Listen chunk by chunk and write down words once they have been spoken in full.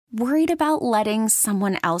Worried about letting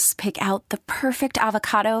someone else pick out the perfect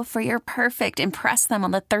avocado for your perfect impress them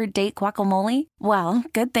on the third date guacamole? Well,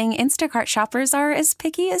 good thing Instacart shoppers are as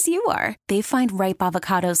picky as you are. They find ripe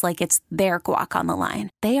avocados like it's their guac on the line.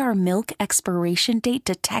 They are milk expiration date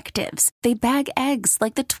detectives. They bag eggs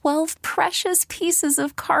like the 12 precious pieces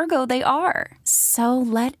of cargo they are. So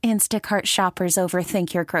let Instacart shoppers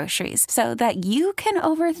overthink your groceries so that you can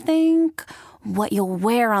overthink what you'll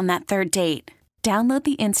wear on that third date. Download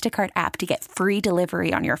the Instacart app to get free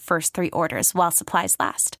delivery on your first 3 orders while supplies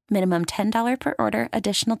last. Minimum $10 per order.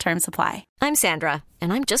 Additional terms apply. I'm Sandra,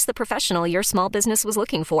 and I'm just the professional your small business was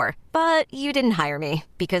looking for. But you didn't hire me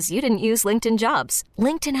because you didn't use LinkedIn Jobs.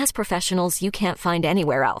 LinkedIn has professionals you can't find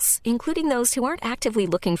anywhere else, including those who aren't actively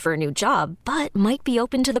looking for a new job, but might be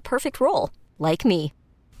open to the perfect role, like me.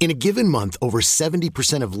 In a given month, over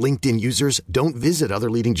 70% of LinkedIn users don't visit other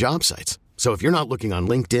leading job sites. So if you're not looking on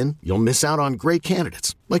LinkedIn, you'll miss out on great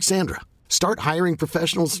candidates like Sandra. Start hiring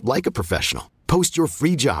professionals like a professional. Post your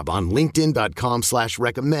free job on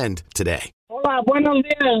linkedin.com/recommend today. Hola, buenos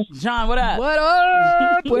días. John, what up? What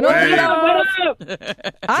up? What up?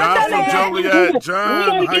 John from Joliet.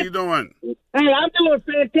 John, how you doing? Hey, I'm doing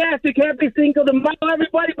fantastic. Happy Cinco de Mayo,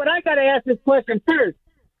 everybody. But I got to ask this question first.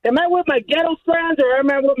 Am I with my ghetto friends or am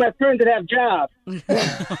I with my friends that have jobs?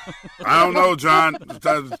 I don't know, John.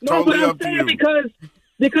 That's totally up to you. Because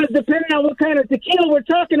depending on what kind of tequila we're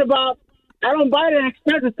talking about, I don't buy that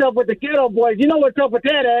expensive stuff with the ghetto boys. You know what's up with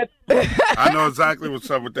that, Ed? I know exactly what's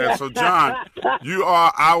up with that. So, John, you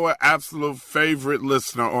are our absolute favorite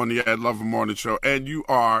listener on the Ed Lover Morning Show, and you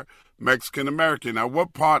are Mexican-American. Now,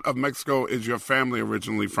 what part of Mexico is your family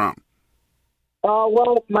originally from?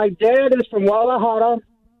 Well, my dad is from Guadalajara.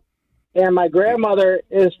 And my grandmother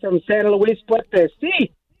is from San Luis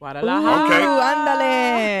Potosí. Guadalajara. Okay.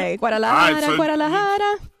 Ándale. Guadalajara, All right,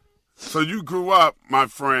 Guadalajara. So you grew up, my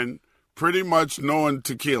friend, pretty much knowing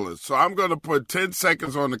tequilas. So I'm going to put 10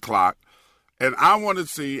 seconds on the clock, and I want to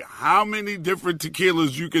see how many different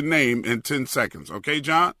tequilas you can name in 10 seconds. Okay,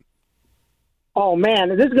 John? Oh, man,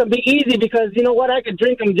 this is going to be easy because, you know what, I can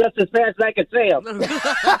drink them just as fast as I can say them.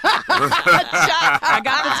 I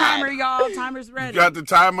got the timer, y'all. Timer's ready. You got the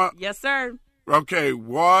timer? Yes, sir. Okay,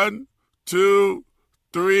 1, 2,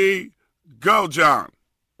 3, go, John.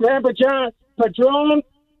 Grandpa John, Padron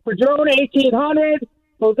 1800,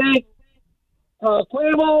 Jose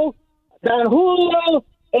Cuervo, Don Julio,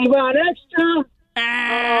 Avon Extra.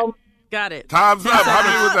 Got it. Time's up. How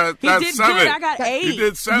many was that? He That's did 7. Good. I got 8. He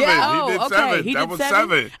did 7. Yeah. He did 7. He that did was 7.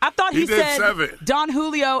 7. I thought he did said 7. Don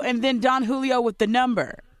Julio and then Don Julio with the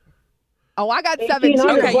number. Oh, I got 7 too.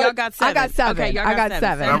 Okay, y'all got 7. I got 7. Okay, y'all I got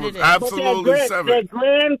 7. That was absolutely 7. That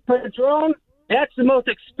Grand Padron, that's the most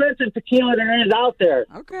expensive tequila there is out there.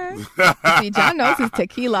 Okay. See, John knows his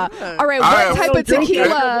tequila. All right, what type of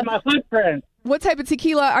tequila? My hood friends. What type of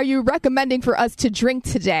tequila are you recommending for us to drink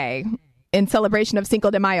today in celebration of Cinco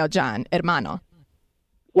de Mayo, John, hermano?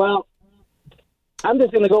 Well, I'm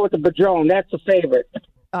just going to go with the Padron. That's the favorite.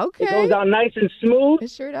 Okay. It goes down nice and smooth. It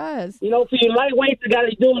sure does. You know, for you lightweights, you got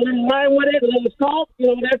to do a little lime with it, a little salt. You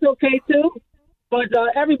know, that's okay, too. But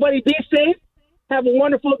everybody be safe. Have a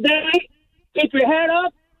wonderful day. Keep your head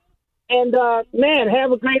up. And, man,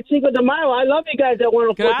 have a great Cinco de Mayo. I love you guys at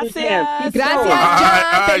 104. Gracias, All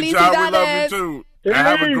right, John, we love you, felicidades. too. And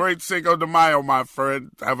have a great Cinco de Mayo, my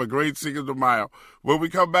friend. Have a great Cinco de Mayo. When we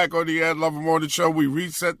come back on the Ed Lover Morning Show, we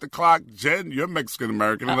reset the clock. Jen, you're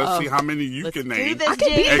Mexican-American. Let's see how many you can name. I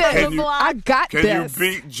can beat this. I got Can this. you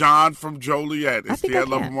beat John from Joliet? It's think the I Ed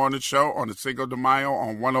Lover can. Morning Show on the Cinco de Mayo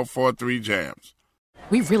on 104.3 Jams.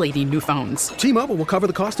 We really need new phones. T-Mobile will cover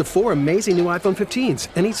the cost of 4 amazing new iPhone 15s,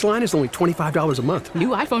 and each line is only $25 a month. New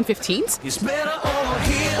iPhone 15s? It's better over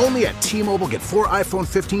here. Only at T-Mobile, get 4 iPhone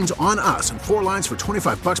 15s on us and 4 lines for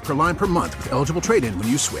 $25 per line per month with eligible trade-in when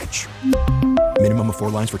you switch. Minimum of 4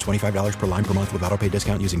 lines for $25 per line per month with autopay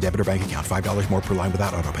discount using debit or bank account. $5 more per line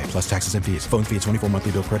without autopay, plus taxes and fees. Phone fee at 24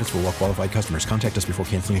 monthly bill credits for well-qualified customers. Contact us before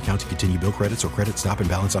canceling account to continue bill credits or credit stop and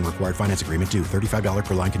balance on required finance agreement due. $35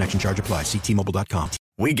 per line connection charge applies. See T-Mobile.com.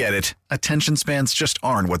 We get it. Attention spans just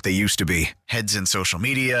aren't what they used to be. Heads in social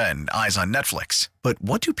media and eyes on Netflix. But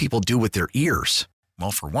what do people do with their ears? Well,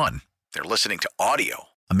 for one, they're listening to audio.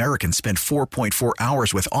 Americans spend 4.4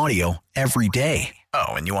 hours with audio every day.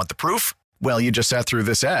 Oh, and you want the proof? Well, you just sat through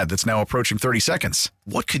this ad that's now approaching 30 seconds.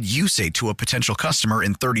 What could you say to a potential customer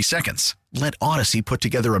in 30 seconds? Let Odyssey put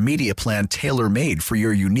together a media plan tailor-made for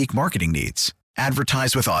your unique marketing needs.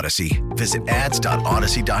 Advertise with Odyssey. Visit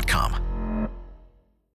ads.odyssey.com.